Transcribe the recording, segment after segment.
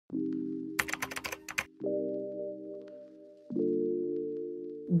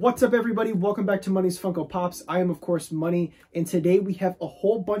What's up, everybody? Welcome back to Money's Funko Pops. I am, of course, Money, and today we have a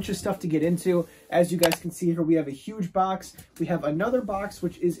whole bunch of stuff to get into. As you guys can see here, we have a huge box. We have another box,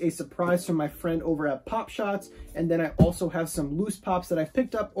 which is a surprise from my friend over at Pop Shots, and then I also have some loose pops that I've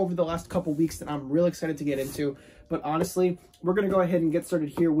picked up over the last couple weeks that I'm really excited to get into. But honestly, we're going to go ahead and get started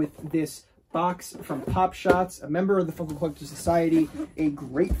here with this box from Pop Shots, a member of the Funko Collector Society, a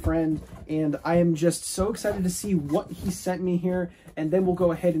great friend, and I am just so excited to see what he sent me here, and then we'll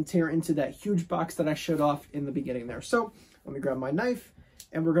go ahead and tear into that huge box that I showed off in the beginning there. So let me grab my knife,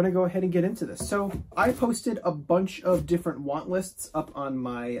 and we're going to go ahead and get into this. So I posted a bunch of different want lists up on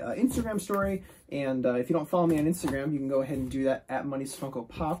my Instagram story, and if you don't follow me on Instagram, you can go ahead and do that at Money's Funko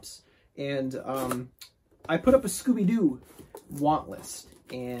Pops, and I put up a Scooby-Doo want list.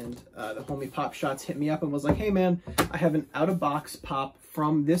 And the homie Pop Shots hit me up and was like, hey man, I have an out-of-box pop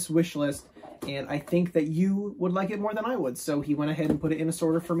from this wish list, and I think that you would like it more than I would. So he went ahead and put it in a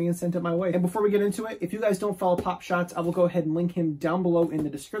sorter for me and sent it my way. And before we get into it, if you guys don't follow Pop Shots, I will go ahead and link him down below in the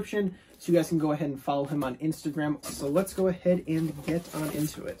description so you guys can go ahead and follow him on Instagram. So let's go ahead and get on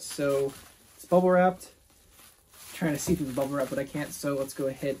into it. So it's bubble wrapped. I'm trying to see through the bubble wrap, but I can't. So let's go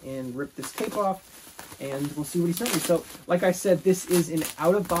ahead and rip this tape off, and we'll see what he sent me. So, like I said, this is an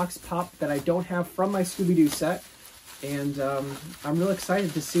out-of-box pop that I don't have from my Scooby-Doo set, and I'm real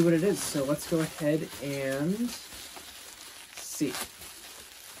excited to see what it is. So let's go ahead and see.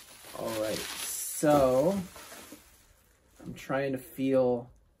 All right, so I'm trying to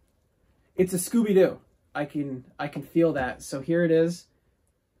feel. It's a Scooby-Doo. I can feel that. So here it is.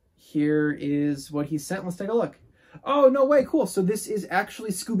 Here is what he sent. Let's take a look. Oh, no way, cool. So this is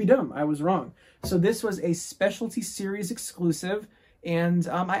actually Scooby-Dum. I was wrong. So this was a specialty series exclusive, and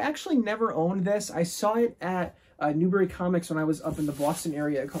I actually never owned this. I saw it at Newbury Comics when I was up in the Boston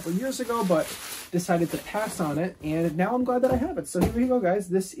area a couple years ago, but decided to pass on it, and now I'm glad that I have it. So here we go, guys.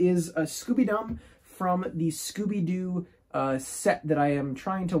 This is a Scooby-Dum from the Scooby-Doo set that I am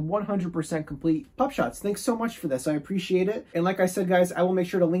trying to 100% complete. Pop Shots, thanks so much for this. I appreciate it. And like I said, guys, I will make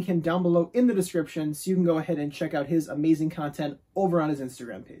sure to link him down below in the description so you can go ahead and check out his amazing content over on his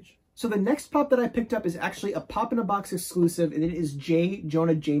Instagram page. So the next pop that I picked up is actually a Pop in a Box exclusive, and it is J.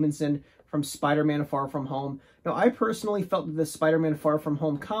 Jonah Jameson from Spider-Man Far From Home. Now, I personally felt that the Spider-Man Far From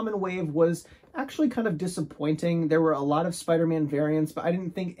Home Common Wave was actually kind of disappointing. There were a lot of Spider-Man variants, but I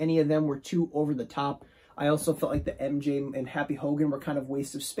didn't think any of them were too over the top. I also felt like the MJ and Happy Hogan were kind of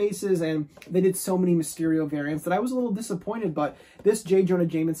waste of spaces, and they did so many Mysterio variants that I was a little disappointed, but this J. Jonah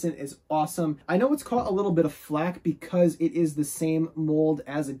Jameson is awesome. I know it's caught a little bit of flack because it is the same mold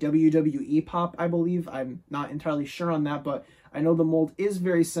as a WWE pop, I believe. I'm not entirely sure on that, but I know the mold is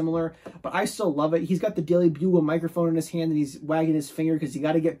very similar, but I still love it. He's got the Daily Bugle microphone in his hand, and he's wagging his finger because you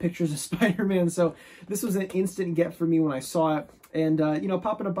got to get pictures of Spider-Man, so this was an instant get for me when I saw it. And, you know,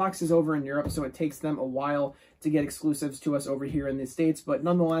 Pop in a Box is over in Europe, so it takes them a while to get exclusives to us over here in the States. But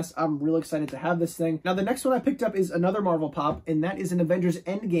nonetheless, I'm real excited to have this thing. Now, the next one I picked up is another Marvel Pop, and that is an Avengers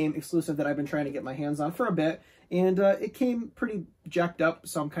Endgame exclusive that I've been trying to get my hands on for a bit. And it came pretty jacked up,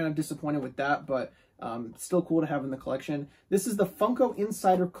 so I'm kind of disappointed with that, but still cool to have in the collection. This is the Funko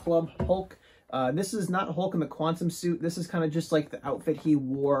Insider Club Hulk. This is not Hulk in the quantum suit. This is kind of just like the outfit he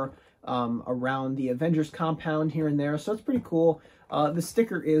wore around the Avengers compound here and there, so it's pretty cool. The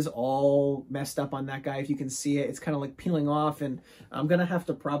sticker is all messed up on that guy, if you can see it. It's kind of like peeling off, and I'm gonna have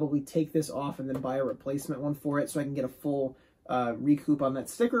to probably take this off and then buy a replacement one for it so I can get a full recoup on that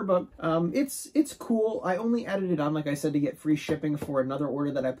sticker. But it's cool. I only added it on, like I said, to get free shipping for another order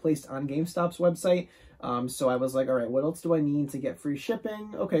that I placed on GameStop's website. So I was like, all right, what else do I need to get free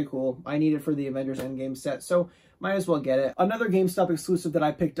shipping? Okay, cool. I need it for the Avengers Endgame set, so might as well get it. Another GameStop exclusive that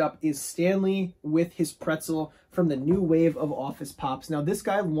I picked up is Stanley with his pretzel from the new wave of Office Pops. Now, this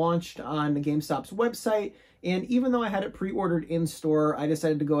guy launched on the GameStop's website, and even though I had it pre-ordered in-store, I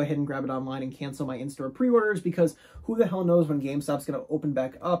decided to go ahead and grab it online and cancel my in-store pre-orders because who the hell knows when GameStop's going to open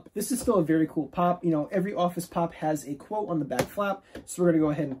back up. This is still a very cool pop. You know, every Office Pop has a quote on the back flap, so we're going to go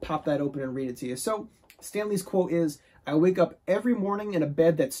ahead and pop that open and read it to you. So, Stanley's quote is, "I wake up every morning in a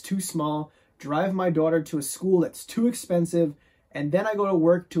bed that's too small, drive my daughter to a school that's too expensive, and then I go to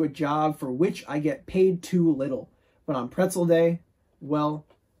work to a job for which I get paid too little. But on Pretzel Day, well,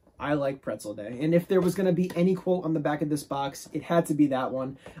 I like Pretzel Day." And if there was going to be any quote on the back of this box, it had to be that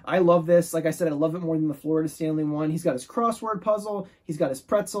one. I love this. Like I said, I love it more than the Florida Stanley one. He's got his crossword puzzle, he's got his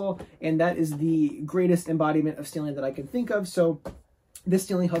pretzel, and that is the greatest embodiment of Stanley that I can think of. So This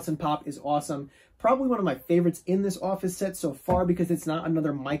Stanley Hudson pop is awesome. Probably one of my favorites in this office set so far because it's not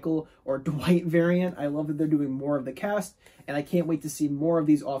another Michael or Dwight variant. I love that they're doing more of the cast, and I can't wait to see more of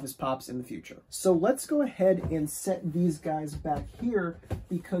these office pops in the future. So let's go ahead and set these guys back here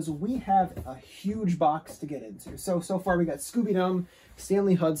because we have a huge box to get into. So far we got Scooby-Doo,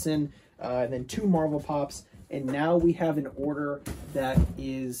 Stanley Hudson, and then 2 Marvel pops. And now we have an order that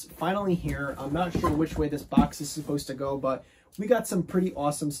is finally here. I'm not sure which way this box is supposed to go, but we got some pretty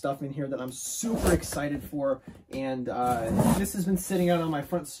awesome stuff in here that I'm super excited for. And this has been sitting out on my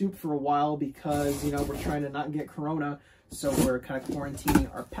front stoop for a while because, you know, we're trying to not get corona. So we're kind of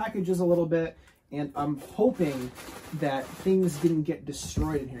quarantining our packages a little bit. And I'm hoping that things didn't get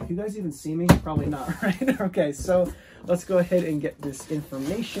destroyed in here. Can you guys even see me? Probably not, right? Okay, so let's go ahead and get this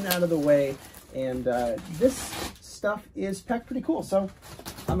information out of the way. And this stuff is packed pretty cool, so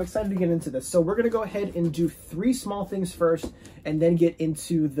I'm excited to get into this. So we're going to go ahead and do 3 small things first and then get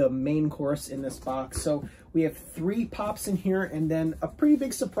into the main course in this box. So we have 3 pops in here and then a pretty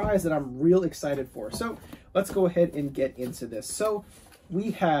big surprise that I'm real excited for. So let's go ahead and get into this. So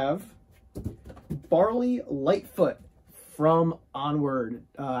we have Barley Lightfoot from Onward.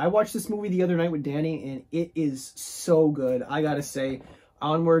 I watched this movie the other night with Danny and it is so good. I gotta say,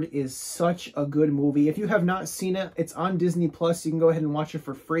 Onward is such a good movie. If you have not seen it, it's on Disney Plus. You can go ahead and watch it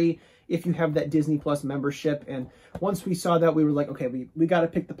for free if you have that Disney Plus membership. And once we saw that, we were like, okay, we got to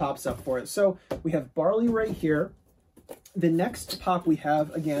pick the pops up for it. So we have Barley right here. The next pop we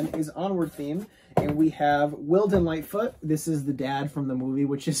have, again, is Onward theme. And we have Wilden Lightfoot. This is the dad from the movie,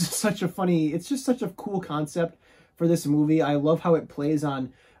 which is such a funny, it's just such a cool concept for this movie. I love how it plays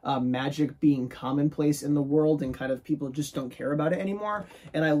on magic being commonplace in the world and kind of people just don't care about it anymore.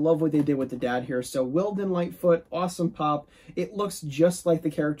 And I love what they did with the dad here. So Wilden Lightfoot, awesome pop. It looks just like the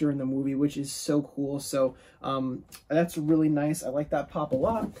character in the movie, which is so cool. So that's really nice. I like that pop a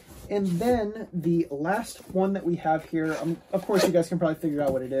lot. And then the last one that we have here, of course you guys can probably figure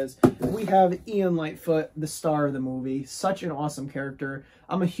out what it is. We have Ian Lightfoot, the star of the movie. Such an awesome character.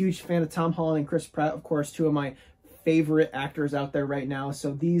 I'm a huge fan of Tom Holland and Chris Pratt, of course, 2 of my favorite actors out there right now.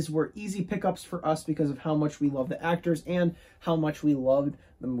 So these were easy pickups for us because of how much we love the actors and how much we loved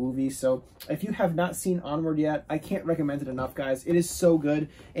the movie. So if you have not seen Onward yet, I can't recommend it enough, guys. It is so good.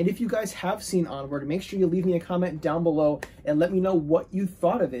 And if you guys have seen Onward, make sure you leave me a comment down below and let me know what you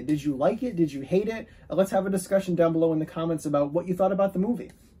thought of it. Did you like it? Did you hate it? Let's have a discussion down below in the comments about what you thought about the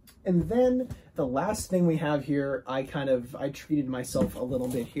movie. And then the last thing we have here, I treated myself a little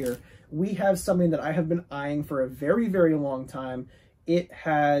bit here. We have something that I have been eyeing for a very, very long time. It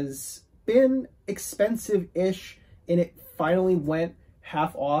has been expensive-ish, and it finally went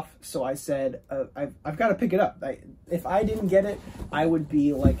half off. So I said, I've got to pick it up. If I didn't get it, I would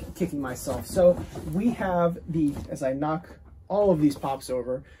be like kicking myself. So we have as I knock all of these pops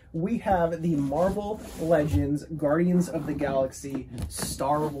over, we have the Marvel Legends Guardians of the Galaxy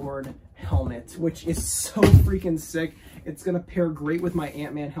Star-Lord helmet, which is so freaking sick. It's going to pair great with my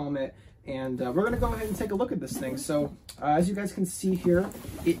Ant-Man helmet, and we're going to go ahead and take a look at this thing. So as you guys can see here,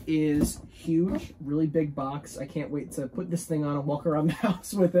 it is huge, really big box. I can't wait to put this thing on and walk around the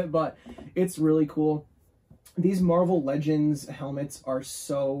house with it, but it's really cool. These Marvel Legends helmets are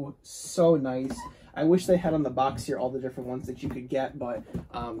so, so nice. I wish they had on the box here all the different ones that you could get, but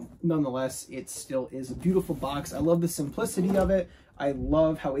nonetheless, it still is a beautiful box. I love the simplicity of it. I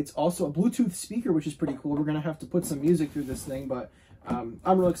love how it's also a Bluetooth speaker, which is pretty cool. We're going to have to put some music through this thing, but I'm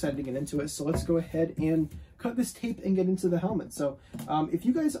really excited to get into it. So let's go ahead and cut this tape and get into the helmet. So if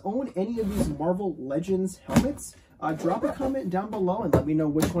you guys own any of these Marvel Legends helmets, drop a comment down below and let me know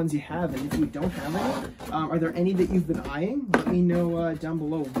which ones you have. And if you don't have any, are there any that you've been eyeing? Let me know down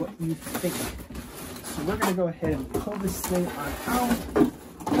below what you think. So we're going to go ahead and pull this thing on out.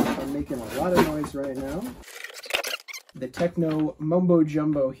 I'm making a lot of noise right now. The Techno Mumbo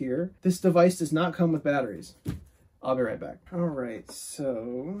Jumbo here. This device does not come with batteries. I'll be right back. All right,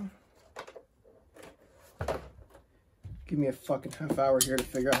 so give me a fucking half hour here to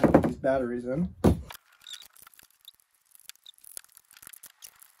figure out how to put these batteries in.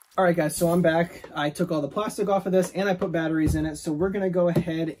 All right, guys, so I'm back. I took all the plastic off of this and I put batteries in it. So we're going to go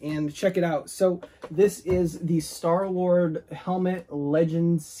ahead and check it out. So this is the Star-Lord Helmet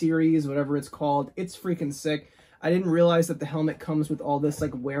Legends series, whatever it's called. It's freaking sick. I didn't realize that the helmet comes with all this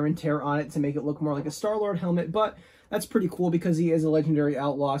like wear and tear on it to make it look more like a Star-Lord helmet, but that's pretty cool because he is a legendary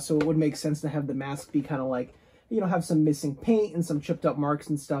outlaw. So it would make sense to have the mask be kind of like, you know, have some missing paint and some chipped up marks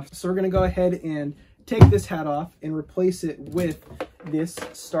and stuff. So we're going to go ahead and take this hat off and replace it with this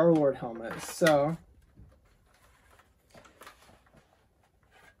Star-Lord helmet. So,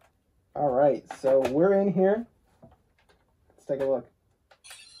 all right, so we're in here. Let's take a look.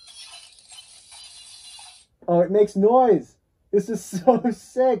 Oh, it makes noise. This is so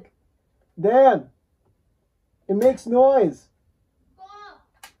sick. Dan, it makes noise.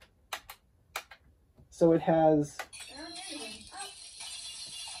 So it has,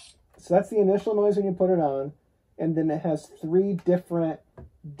 so that's the initial noise when you put it on. And then it has 3 different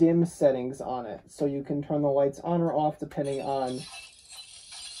dim settings on it. So you can turn the lights on or off depending on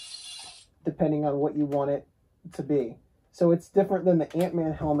what you want it to be. So it's different than the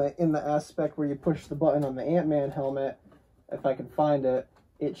Ant-Man helmet in the aspect where you push the button on the Ant-Man helmet. If I can find it,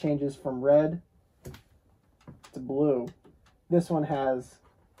 it changes from red to blue. This one has...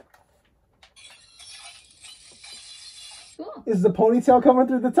 Cool. Is the ponytail coming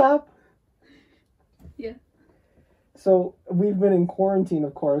through the top? Yeah. So we've been in quarantine,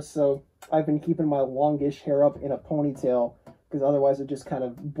 of course, so I've been keeping my longish hair up in a ponytail because otherwise it just kind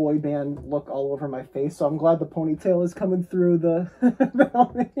of boy band look all over my face. So I'm glad the ponytail is coming through the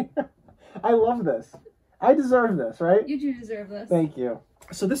helmet. I love this. I deserve this, right? You do deserve this. Thank you.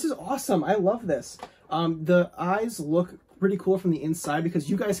 So this is awesome. I love this. The eyes look pretty cool from the inside because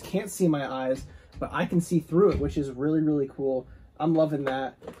you guys can't see my eyes, but I can see through it, which is really, really cool. I'm loving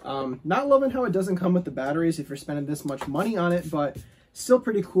that. Not loving how it doesn't come with the batteries if you're spending this much money on it, but still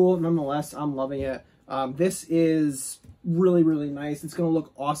pretty cool. Nonetheless, I'm loving it. This is really, really nice. It's going to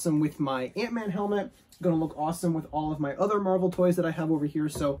look awesome with my Ant-Man helmet. Going to look awesome with all of my other Marvel toys that I have over here.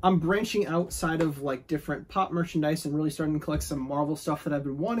 So I'm branching outside of like different pop merchandise and really starting to collect some Marvel stuff that I've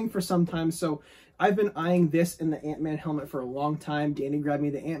been wanting for some time. So I've been eyeing this and the Ant-Man helmet for a long time. Danny grabbed me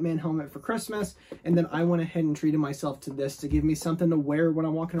the Ant-Man helmet for Christmas, and then I went ahead and treated myself to this to give me something to wear when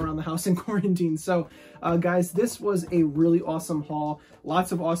I'm walking around the house in quarantine. So guys, this was a really awesome haul.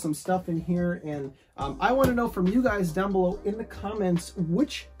 Lots of awesome stuff in here, and I want to know from you guys down below in the comments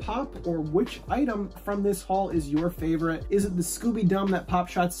which pop or which item from this haul is your favorite. Is it the Scooby-Dum that Pop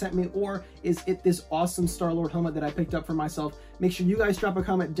Shot sent me, or is it this awesome Star-Lord helmet that I picked up for myself? Make sure you guys drop a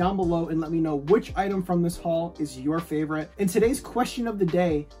comment down below and let me know which item from this haul is your favorite. And today's question of the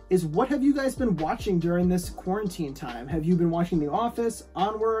day is, what have you guys been watching during this quarantine time? Have you been watching The Office,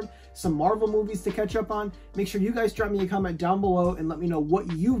 Onward, some Marvel movies to catch up on? Make sure you guys drop me a comment down below and let me know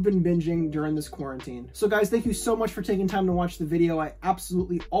what you've been binging during this quarantine. So guys, thank you so much for taking time to watch the video. I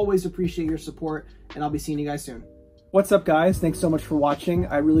absolutely always appreciate your support, and I'll be seeing you guys soon. What's up, guys? Thanks so much for watching.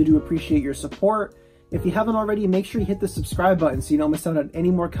 I really do appreciate your support. If you haven't already, make sure you hit the subscribe button so you don't miss out on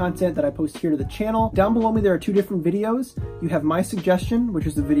any more content that I post here to the channel. Down below me, there are 2 different videos. You have my suggestion, which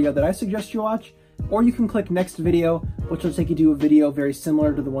is the video that I suggest you watch, or you can click next video, which will take you to a video very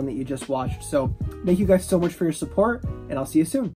similar to the one that you just watched. So thank you guys so much for your support, and I'll see you soon.